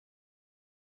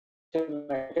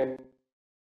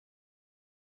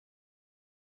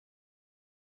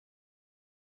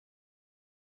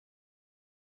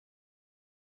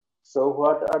So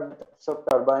what are the types of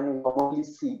turbine we commonly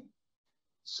see?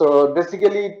 So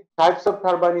basically types of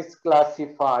turbine is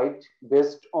classified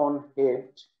based on head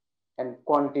and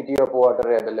quantity of water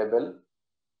available,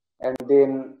 and then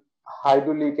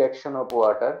hydraulic action of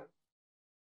water,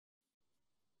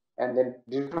 and then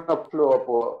direction of flow of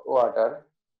water,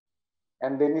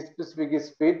 and then specific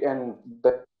speed, and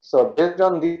so based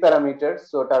on these parameters,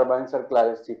 so turbines are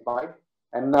classified.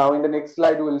 And now in the next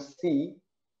slide we'll see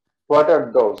what are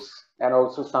those and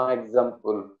also some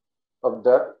example of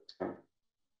the time.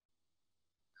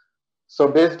 So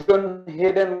based on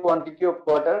head and quantity of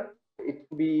water,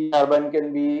 turbine can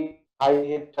be high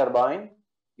head turbine,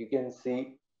 you can see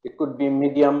it could be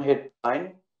medium head turbine,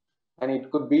 and it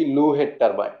could be low head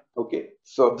turbine. Okay,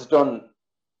 so based on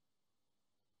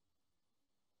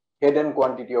head and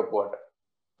quantity of water.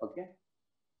 Okay,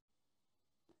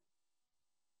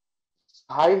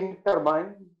 high head turbine,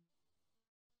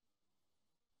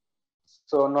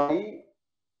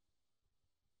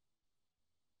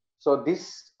 so this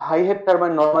high head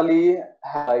turbine normally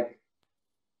has like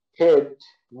head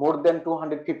more than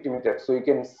 250 meters. So you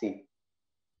can see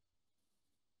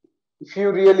if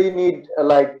you really need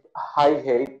like high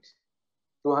head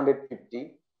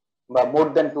 250 but more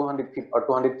than 250 or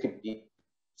 250,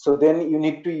 so then you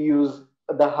need to use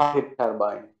the high head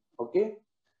turbine. Okay,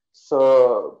 so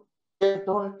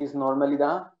is normally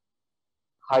the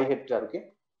high head turbine. Okay,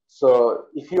 so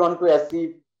if you want to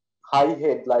achieve high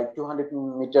head like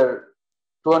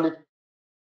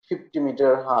 250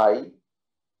 meter high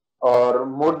or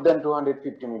more than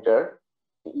 250 meter,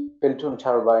 Pelton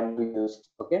turbine we used.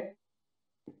 Okay,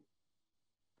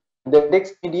 the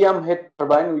next medium head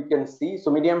turbine we can see.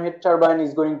 So medium head turbine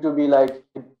is going to be like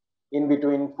in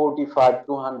between 45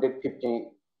 to 150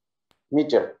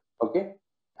 meter. Okay,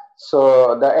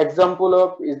 so the example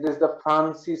of is this the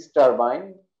Francis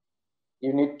turbine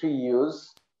you need to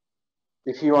use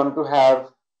if you want to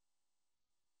have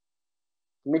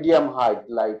medium height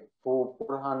like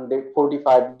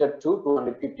 445 meter to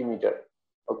 250 meter.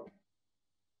 Okay,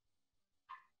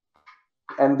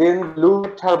 and then low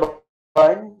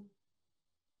turbine.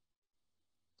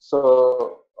 So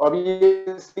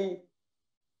obviously,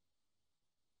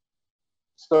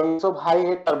 so in high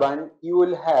head turbine you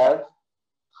will have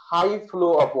high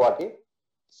flow of water.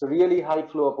 So really high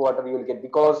flow of water you will get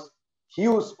because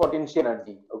huge potential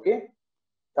energy. Okay,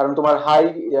 কারণ তোমার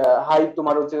high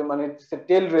তোমার হচ্ছে মানে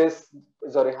টেল race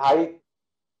sorry high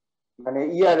মানে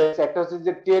race একটা হচ্ছে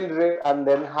যে টেল race and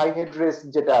then high head race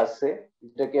যেটা আছে,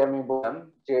 যেটাকে আমি বললাম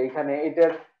যে এখানে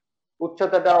এটার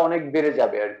উচ্চতাটা অনেক বেড়ে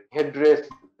যাবে আর হেড রেস।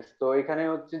 তো এখানে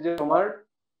হচ্ছে যে তোমার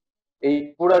এই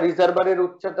পুরো রিজার্ভারের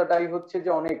উচ্চতাটাই হচ্ছে যে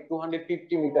অনেক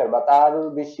 250 মিটার বা তারও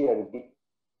বেশি আর কি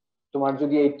তোমার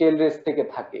যদি এই টেল রেস থেকে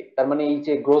থাকে। তার মানে এই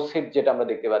যে গ্রোস হেড যেটা আমরা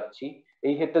দেখতে পাচ্ছি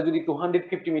এই হেডটা যদি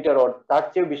 250 মিটার তার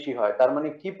চেয়ে বেশি হয়, তার মানে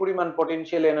কি পরিমাণ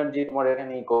পটেনশিয়াল এনার্জি তোমার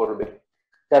এখানে করবে।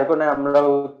 যার কারণে আমরা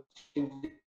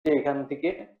এখান থেকে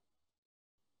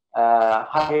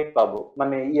হাই হেড পাবো,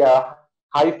 মানে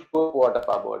হাই ফ্লো ওয়াটার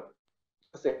পাবো।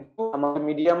 আমাদের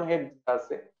মিডিয়াম হেড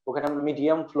আছে ওখানে আমরা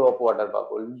মিডিয়াম ফ্লো অফ ওয়াটার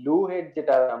পাবো। লো হেড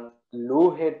যেটা লো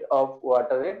হেড অফ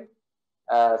ওয়াটারের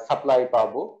সাপ্লাই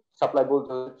পাবো। সাপ্লাই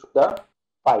বলতে হচ্ছে দা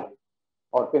পাইপ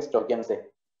অর পেস্টক ক্যান সে।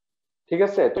 ঠিক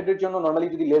আছে, তো এটার জন্য নরমালি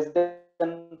যদি লেস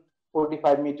দেন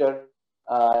 45 মিটার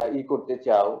করতে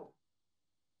চাও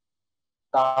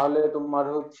তাহলে তোমার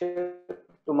হচ্ছে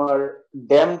তোমার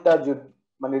ড্যামটা যদি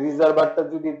মানে রিজার্ভারটা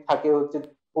যদি থাকে হচ্ছে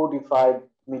 45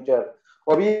 মিটার,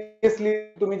 obviously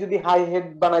তুমি যদি হাই হেড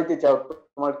বানাইতে চাও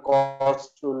তোমার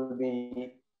কস্ট উইল বি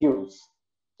হিউজ।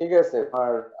 ঠিক আছে,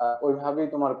 আর ওইভাবেই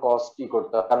তোমার কস্ট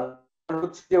করতে হবে, কারণ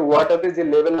হচ্ছে যে ওয়াটারের যে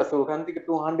লেভেল আছে ওখান থেকে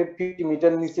 250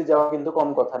 মিটার নিচে যাওয়া কিন্তু কম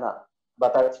কথা না বা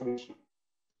তার চেয়ে বেশি।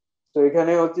 তো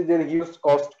এখানে হচ্ছে যে huge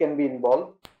cost can be involve.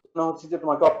 হচ্ছে যে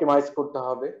তোমাকে অপটিমাইজ করতে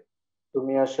হবে,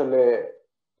 তুমি আসলে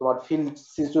তোমার ফিল্ড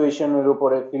সিচুয়েশনের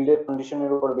উপরে ফিল্ডের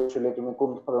কন্ডিশনের উপরে আসলে তুমি কোন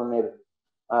ধরনের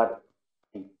আর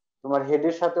তোমার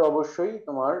হেডের সাথে অবশ্যই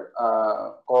তোমার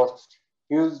cost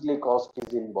hugely cost is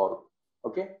involve.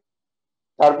 ওকে,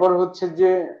 তারপর হচ্ছে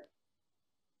যে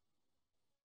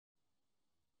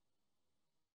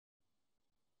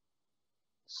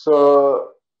So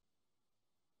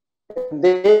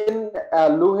then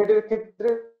low head এর ক্ষেত্রে,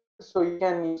 so you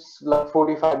can use like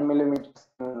 45 millimeters,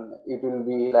 it will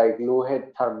be like low head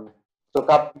turbine. So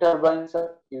cup turbines are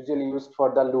usually used for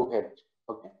the low head.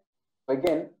 Okay,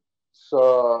 again, so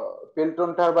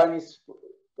Pelton turbine is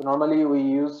normally we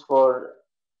use for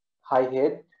high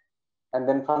head, and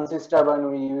then Francis turbine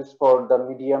we use for the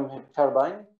medium head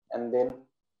turbine, and then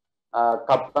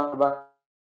cup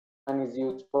turbine is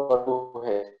used for low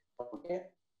head. Okay,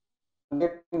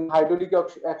 hydraulic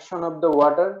action of the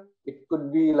water, it could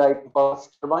be like impulse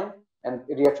turbine and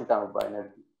reaction turbine.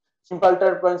 Simple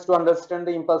turbines, to understand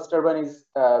the impulse turbine is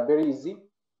very easy.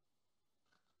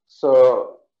 So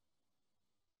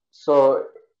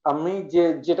আমি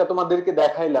যেটা তোমাদেরকে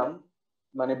দেখাইলাম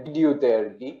মানে ভিডিওতে আর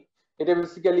কি, এটা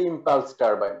basically impulse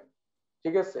turbine.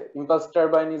 ঠিক আছে, ইম্পালস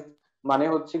টারবাইন মানে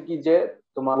হচ্ছে কি যে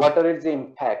তোমার ওয়াটারের যে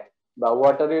ইমপ্যাক্ট বা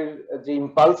ওয়াটারের যে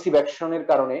ইম্পালসিভ অ্যাকশনের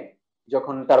কারণে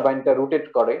যখন টারবাইনটা রোটেট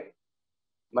করে,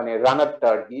 মানে রানারটা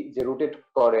আর কি যে রোটেট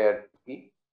করে আর কি,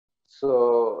 সো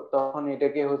তখন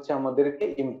এটাকে হচ্ছে আমাদেরকে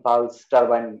ইম্পালস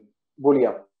টারবাইন বলি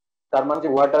আমরা। তার মানে যে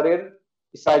ওয়াটারের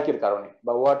সাইকের কারণে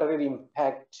বা ওয়াটারের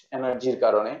ইমপ্যাক্ট এনার্জির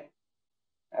কারণে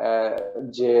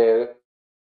যে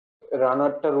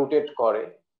রানারটা রোটেট করে।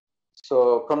 সো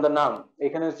ফ্রম দ্য নাম,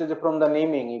 এখানে হচ্ছে যে from the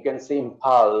naming you can say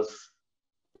impulse,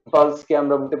 ইম্পালসকে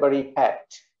আমরা বলতে পারি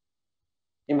ইমপ্যাক্ট,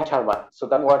 ইমপ্যাক্ট টারবাইন। সো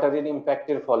তার ওয়াটারের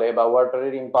ইমপ্যাক্টের ফলে বা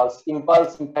ওয়াটারের ইম্পালস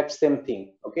ইমপ্যাক্ট সেম থিং।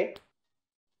 ওকে,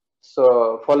 সো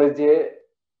ফলে যে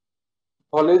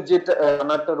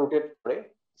রানারটা রোটেট করে,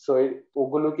 সো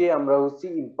ওগুলোকে আমরা হচ্ছে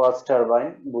ইম্পালস টারবাইন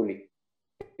বলি।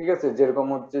 ঠিক আছে, যেরকম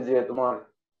হচ্ছে যে তোমার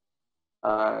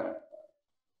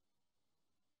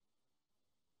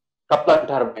কাপলার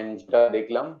টারবাইন যেটা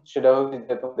দেখলাম, সেটা হচ্ছে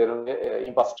যে তোমাদের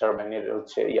ইম্পালস টারবাইনের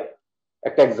হচ্ছে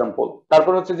একটা এক্সাম্পল।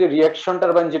 তারপর হচ্ছে যে রিঅ্যাকশন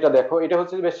টারবাইন যেটা দেখো, এটা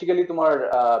হচ্ছে বেসিক্যালি তোমার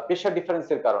প্রেসার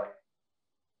ডিফারেন্সের কারণে।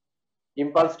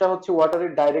 ইম্পালসটা হচ্ছে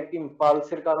ওয়াটারের ডাইরেক্ট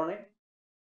ইম্পালসের কারণে,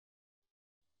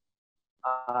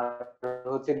 আর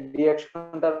হচ্ছে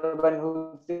রিঅ্যাকশন টারবাইন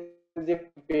হচ্ছে যে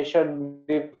pressure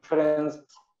difference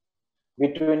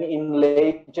between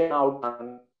inlet and outlet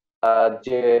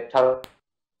যে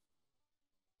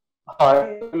হয়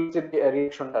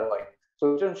reaction turbine. So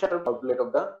reaction outlet of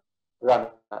the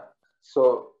runner. So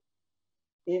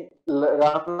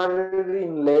রানারের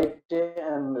ইনলেটে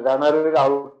and রানারের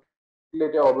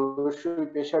আউটলেটে অবশ্যই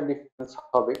প্রেসার ডিফারেন্স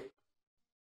হবে,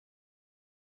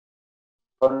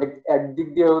 কারণ একদিক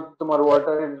দিয়ে তোমার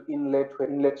ওয়াটারের ইনলেট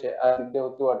আর একদিক দিয়ে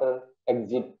হচ্ছে ওয়াটার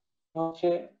এক্সিট, হচ্ছে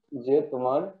যে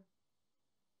তোমার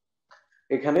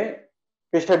এখানে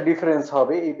প্রেসার ডিফারেন্স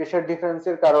হবে। এই প্রেসার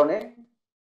ডিফারেন্সের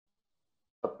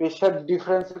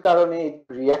কারণে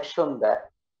রিঅ্যাকশন দেয়,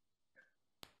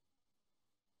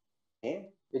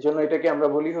 এজন্য এটাকে আমরা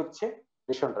বলি হচ্ছে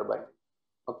রিঅ্যাকশন টারবাইন।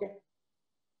 ওকে,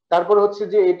 তারপর হচ্ছে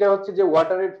যে এটা হচ্ছে যে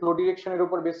ওয়াটারের ফ্লো ডিরেকশনের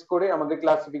উপর বেস করে আমাদের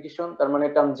ক্লাসিফিকেশন, তার মানে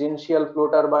tangential flow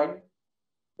turbine,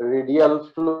 radial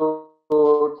flow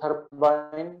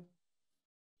turbine,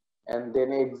 and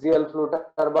then axial flow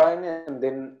turbine, and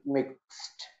then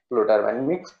mixed flow turbine.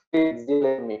 Mixed axial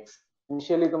and mixed.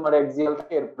 Initially তোমার axial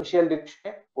থাকে, partial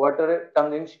direction water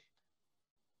tangential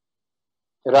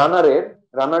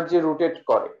রানার যে রোটেট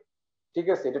করে, ঠিক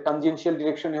আছে, এটা tangential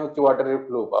direction এ হচ্ছে ওয়াটারের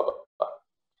ফ্লো পাবা।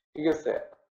 ঠিক আছে,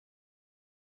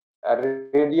 আর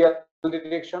রেডিয়াল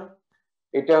ডিরেকশন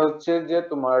এটা হচ্ছে যে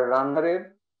তোমার রানারের,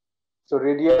 সো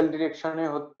রেডিয়াল ডিরেকশনে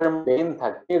হচ্ছে মেইন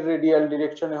থাকে, রেডিয়াল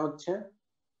ডিরেকশনে হচ্ছে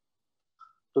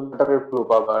ওয়াটারের ফ্লো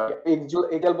পাবা।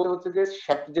 এক্সাল বলতে হচ্ছে যে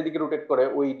শ্যাফট যেদিকে রোটেট করে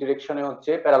ওই ডিরেকশনে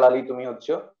হচ্ছে প্যারালালি তুমি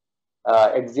হচ্ছে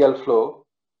এক্সিয়াল ফ্লো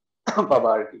পাবা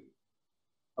আর কি।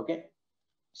 ওকে,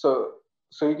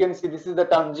 so you can see this is the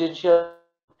tangential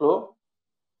flow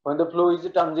when the flow is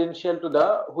tangential to the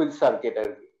wheel circuit আর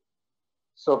কি।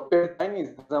 so Turbine is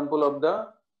the example of the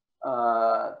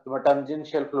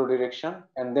tangential flow direction,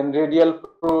 and then radial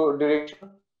flow direction.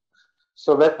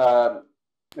 so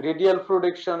radial flow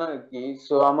direction আর কি,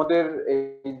 so আমাদের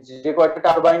যে কয়টা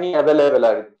টারবাইনই available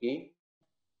আর কি,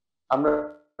 আমরা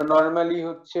normally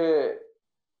হচ্ছে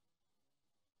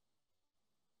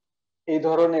এই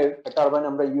ধরনের টারবাইন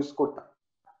আমরা ইউজ করতাম।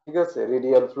 ঠিক আছে,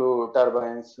 রেডিয়াল ফ্লো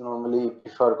টারবাইনস নরমালি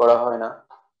প্রিফার করা হয় না।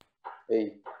 এই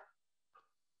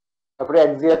তারপরে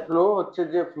অ্যাক্সিয়াল ফ্লো হচ্ছে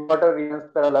যে water remains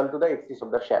parallel to the axis of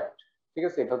the shaft. ঠিক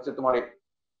আছে, এটা হচ্ছে তোমার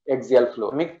axial flow.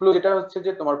 Mixed flow যেটা হচ্ছে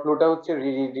যে তোমার ফ্লোটা হচ্ছে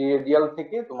রেডিয়াল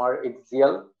থেকে তোমার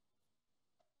axial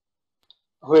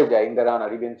হয়ে যায় in the runner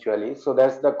eventually, so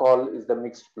that's the call is the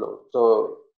mixed flow. So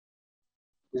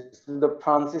this is the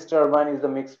Francis turbine is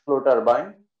the mixed flow turbine,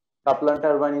 Kaplan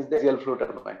turbine is the axial flow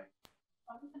turbine.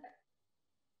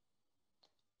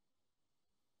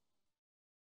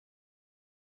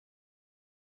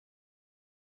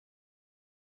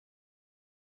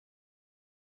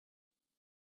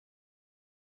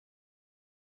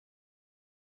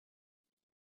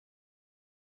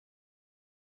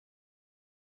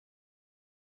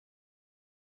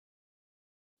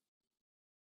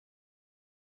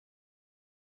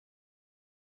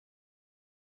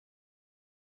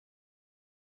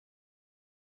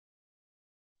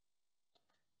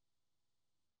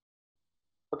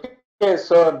 Okay,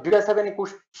 so do you guys have any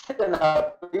question,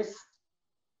 please?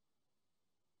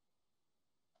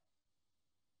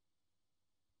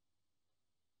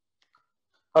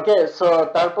 Okay, so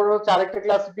তারপর হচ্ছে আরেকটা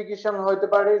classification হতে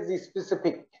পারে যে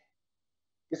specific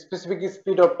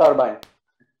speed of turbine.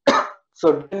 So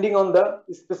depending on the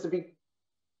specific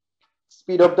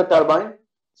speed of the turbine,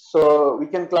 so we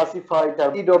can classify the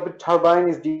speed of the turbine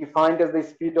is defined as the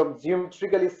speed of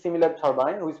geometrically similar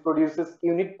turbine which produces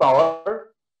unit power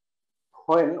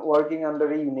when working under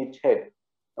a unit head.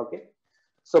 Okay,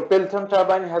 so Pelton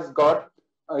turbine has got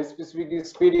a specific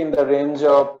speed in the range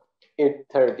of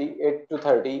 8 to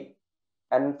 30,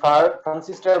 and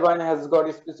Francis turbine has got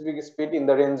a specific speed in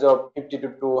the range of 50 to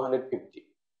 250.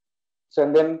 So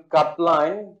and then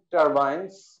Kaplan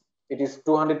turbines, it is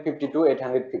 250 to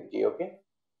 850. Okay,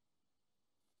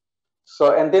 so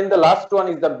and then the last one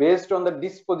is the based on the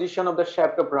disposition of the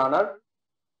shaft of runner.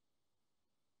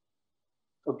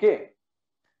 Okay,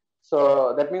 so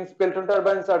that means Pelton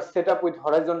turbines are set up with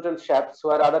horizontal shafts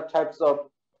where other types of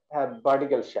have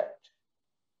vertical shaft.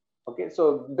 Okay, so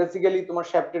basically তোমার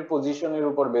শ্যাফটের পজিশনের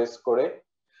উপর base করে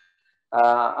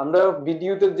আমরা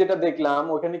ভিডিওতে যেটা দেখলাম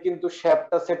ওখানে কিন্তু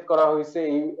শ্যাফটটা সেট করা হয়েছে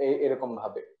এরকম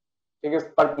ভাবে, ঠিক আছে,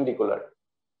 পারপেন্ডিকুলার।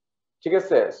 ঠিক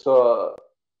আছে, সো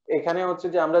এখানে হচ্ছে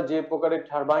যে আমরা যে প্রকারের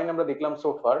টারবাইন আমরা দেখলাম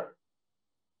সোফার,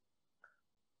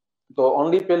 তো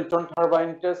অনলি পেলটন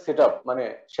টারবাইনটা সেটআপ মানে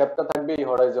শ্যাফটটা থাকবে এই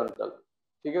হরাইজন্টাল।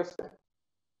 ঠিক আছে,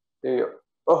 এই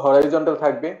হরাইজন্টাল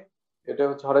থাকবে, এটা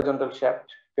হচ্ছে horizontal shaft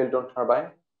পেলটন turbine,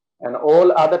 and all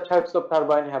other types of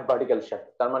turbine have vertical shaft,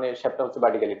 তার মানে শ্যাফটটা হচ্ছে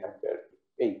ভার্টিক্যালি থাকবে আর কি।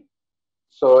 এই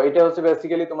সো এটা হচ্ছে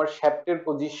বেসিক্যালি তোমার শ্যাফটের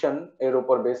পজিশন এর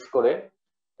উপর বেস করে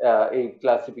এই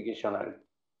ক্লাসিফিকেশন আর কি।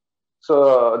 So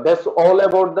that's all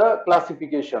about the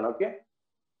classification. Okay,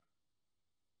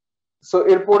 so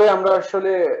এরপরে আমরা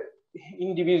আসলে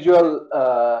ইন্ডিভিজুয়াল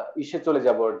ইসে চলে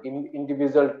যাব আর কি,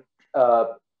 ইন্ডিভিজুয়াল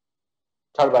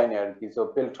টারবাইনে আর কি। So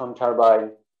পেলটন turbine,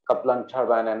 কাপলান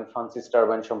turbine and Francis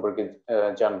turbine সম্পর্কে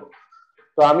জানবো।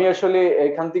 তো আমি আসলে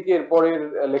এখান থেকে এরপরের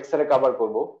লেকচারে কভার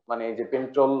করব, মানে এই যে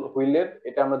পেন্ট্রোল হুইলের,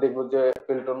 এটা আমরা দেখবো যে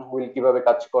পেলটন হুইল কিভাবে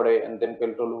কাজ করে, এন্ড দেন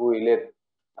পেন্ট্রোল হুইলের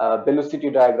ভেলোসিটি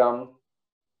ডায়াগ্রাম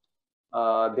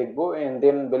দেখবো, এন্ড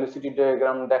দেন ভেলোসিটি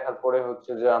ডায়াগ্রাম দেখার পরে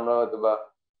হচ্ছে যে আমরা হয়তোবা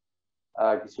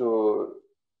কিছু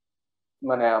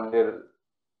মানে আমাদের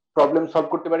প্রবলেম সলভ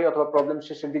করতে পারি অথবা প্রবলেম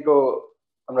শেষের দিকেও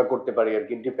আমরা করতে পারি আর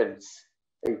কি, ডিপেন্ডস।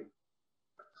 এই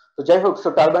তো যাই হোক, সো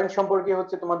টারবাইন সম্পর্কে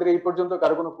হচ্ছে তোমাদের এই পর্যন্ত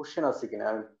কারো কোনো কোশ্চেন আছে কিনা?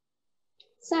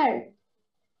 স্যার,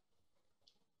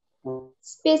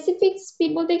 স্পেসিফিক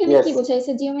স্পিড বলতে এখানে কি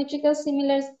বোঝাইছে? জিওমেট্রিক্যাল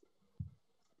সিমিলার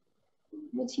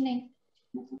বুঝি নাই।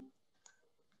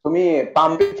 তুমি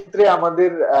পাম্পের ক্ষেত্রে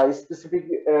আমাদের স্পেসিফিক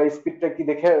স্পিডটা কি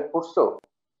দেখে পড়ছো?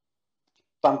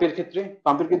 পাম্পের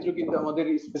ক্ষেত্রে কিন্তু আমাদের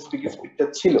স্পেসিফিক স্পিডটা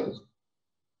ছিল,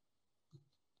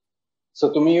 সো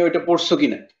তুমি ওইটা পড়ছো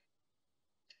কিনা?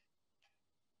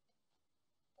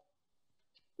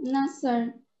 না স্যার।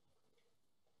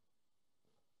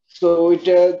 তো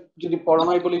ওইটা যদি পড়া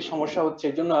নাই বলে সমস্যা হচ্ছে,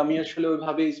 এই জন্য আমি আসলে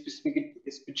ওইভাবে স্পেসিফিক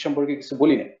স্পিড সম্পর্কে কিছু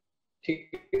বলি না। ঠিক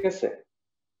আছে,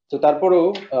 তো তারপরেও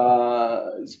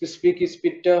স্পেসিফিক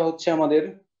স্পিডটা হচ্ছে আমাদের,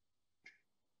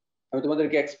 আমি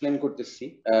তোমাদেরকে এক্সপ্লেন করতেছি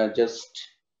জাস্ট।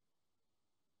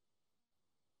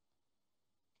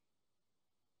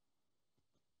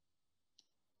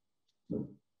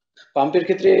 পাম্পের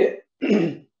ক্ষেত্রে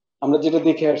আমরা যেটা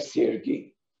দেখে আসছি আর কি,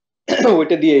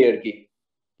 ওইটা দিয়ে আর কি।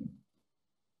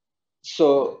 সো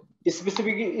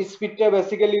স্পেসিফিক স্পিডটা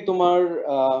বেসিক্যালি তোমার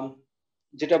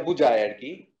যেটা বোঝায় আর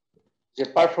কি, যে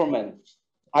performance,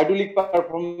 hydraulic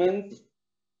performance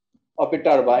of A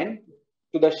turbine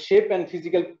to the shape and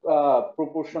physical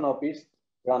proportion of its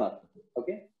runner.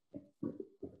 Okay,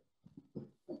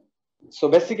 so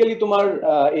basically তোমার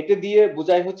এটা দিয়ে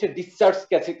বোঝায় হচ্ছে ডিসচার্জ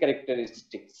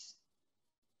ক্যারেক্টারিস্টিক্স।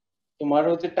 তোমার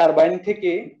হচ্ছে টারবাইন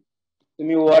থেকে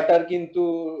তুমি ওয়াটার কিন্তু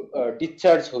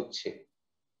ডিসচার্জ হচ্ছে,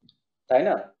 তাই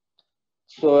না?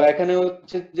 সো এখানে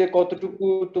হচ্ছে যে কতটুকু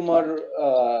তোমার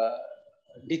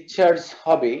ডিসচার্জ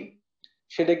হবে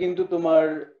সেটা কিন্তু তোমার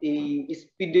এই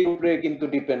স্পিডের উপরে কিন্তু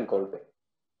ডিপেন্ড করবে।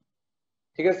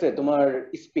 ঠিক আছে, তোমার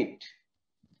স্পিড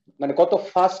মানে কত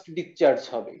ফাস্ট ডিসচার্জ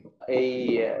হবে, এই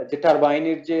যে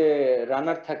টারবাইনের যে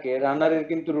রানার থাকে, রানারের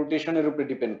কিন্তু রোটেশনের উপরে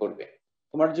ডিপেন্ড করবে।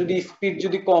 তোমার যদি স্পিড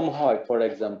যদি কম হয় ফর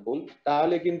এক্সাম্পল,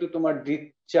 তাহলে কিন্তু তোমার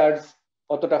ডিসচার্জ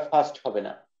অতটা ফাস্ট হবে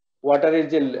না, ওয়াটারের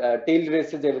যে টেইল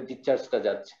রেসে যে ডিসচার্জটা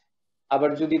যাচ্ছে। আবার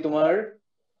যদি তোমার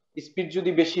স্পিড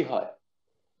যদি বেশি হয়,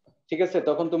 ঠিক আছে,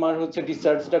 তখন তোমার হচ্ছে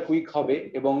ডিসচার্জটা কুইক হবে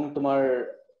এবং তোমার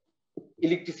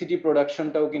ইলেকট্রিসিটি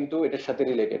প্রোডাকশনটাও কিন্তু এটার সাথে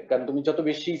রিলেটেড। কারণ তুমি যত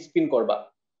বেশি স্পিন করবা,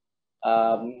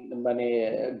 মানে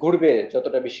ঘুরবে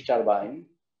যতটা বেশি টারবাইন,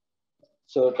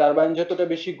 সো টারবাইন যতটা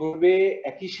বেশি ঘুরবে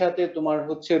একই সাথে তোমার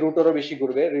হচ্ছে রোটরও বেশি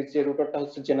ঘুরবে, যে রোটরটা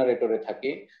হচ্ছে জেনারেটরে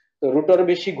থাকে। তো রোটর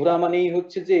বেশি ঘোরা মানেই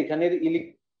হচ্ছে যে এখানের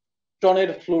ইলেকট্রনের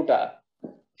ফ্লোটা,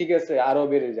 ঠিক আছে, আরো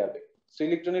বেড়ে যাবে। সো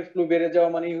ইলেকট্রনের ফ্লো বেড়ে যাওয়া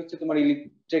মানেই হচ্ছে তোমার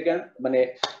মানে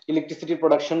ইলেকট্রিসিটি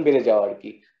প্রোডাকশন বেড়ে যাওয়া আর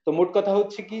কি। তো মোট কথা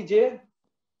হচ্ছে কি যে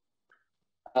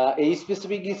এই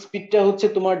স্পেসিফিক স্পিডটা হচ্ছে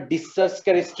তোমার ডিসচার্জ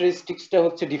ক্যারেক্টারিস্টিক্সটা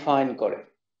হচ্ছে ডিফাইন করে,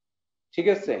 ঠিক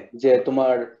আছে, যে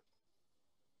তোমার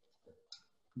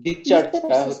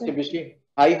ডিসচার্জটা হচ্ছে বেশি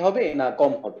হাই হবে না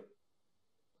কম হবে,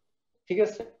 ঠিক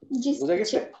আছে, বুঝা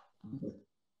গেছে?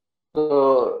 তো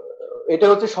এটা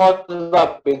হচ্ছে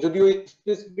সহজভাবে, যদিও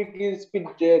স্পেসিফিক স্পিড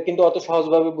কিন্তু অত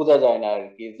সহজভাবে বোঝা যায় না আর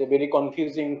কি, যে ভেরি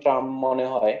কনফিউজিং টার্ম মনে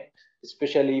হয়,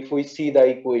 specially if we see the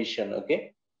equation. Okay,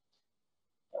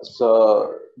 so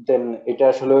then এটা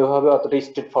আসলে ওইভাবে অতটা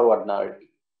স্ট্রেট ফরওয়ার্ড না আর কি।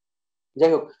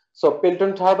 যাই হোক, সো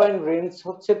পেল্টন টারবাইন রেঞ্জ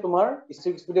হচ্ছে তোমার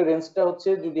স্পিডের রেঞ্জটা হচ্ছে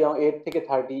যদি 8 থেকে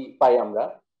 30 পাই আমরা,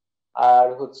 আর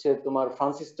হচ্ছে তোমার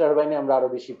ফ্রান্সিস টারবাইনে আমরা আরো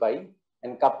বেশি পাই,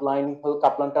 এন্ড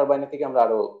কাপলান টারবাইনে থেকে আমরা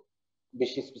আরো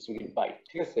বেশি স্পেসিফিক পাই,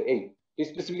 ঠিক আছে। এই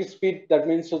স্পেসিফিক স্পিড দ্যাট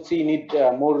মিন্স হচ্ছে you need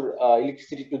more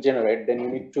electricity to generate, then you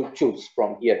need to choose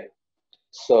from here.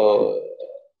 So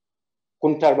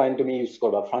কোন টারবাইন তুমি ইউজ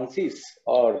করবা, Francis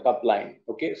or কাপলাইন?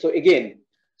 Okay, so again,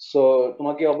 so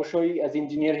তোমাকে অবশ্যই অ্যাজ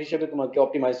ইঞ্জিনিয়ার হিসেবে তোমাকে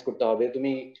অপটিমাইজ করতে হবে।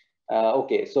 তুমি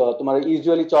ওকে, সো তোমার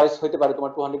ইউজুয়ালি চয়েস হতে পারে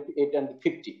তোমার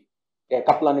 250,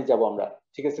 কাপলানে যাব আমরা,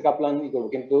 ঠিক আছে, কাপলানই করবো,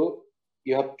 কিন্তু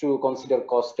you have to consider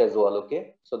cost as well. Okay,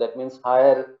 so that means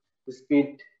higher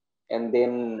speed and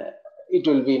then it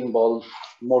will be involve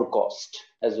more cost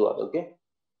as well. Okay,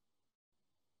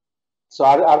 so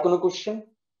are কোনো question?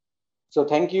 So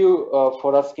thank you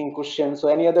for asking question. So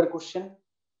any other question?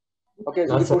 Okay,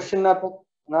 যদি question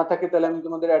না থাকে তাহলে আমি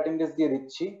তোমাদের attendance দিয়ে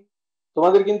দিচ্ছি।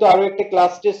 তোমাদের কিন্তু আরো একটা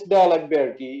ক্লাস টেস্ট দেওয়া লাগবে আর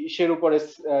কি, ইসের উপরে,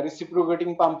 রেসিপ্রোকেটিং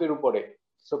পাম্পের উপরে।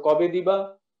 সো কবে দিবা?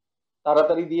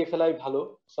 তাড়াতাড়ি দিয়ে ফেলাই ভালো,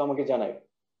 সো আমাকে জানাই।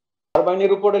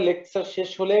 টারবাইনের উপরে লেকচার শেষ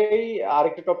হলেই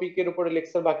আরেকটা টপিকের উপরে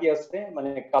লেকচার বাকি আছে, মানে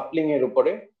কাপলিং এর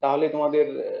উপরে, তাহলে তোমাদের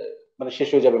মানে শেষ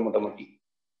হয়ে যাবে মোটামুটি।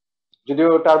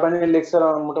 যদিও টারবাইনের লেকচার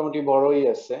মোটামুটি বড়ই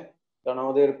আছে, কারণ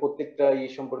আমাদের প্রত্যেকটা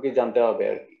সম্পর্কে জানতে হবে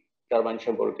আর কি, টারবাইন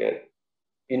সম্পর্কে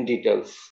ইন ডিটেলস।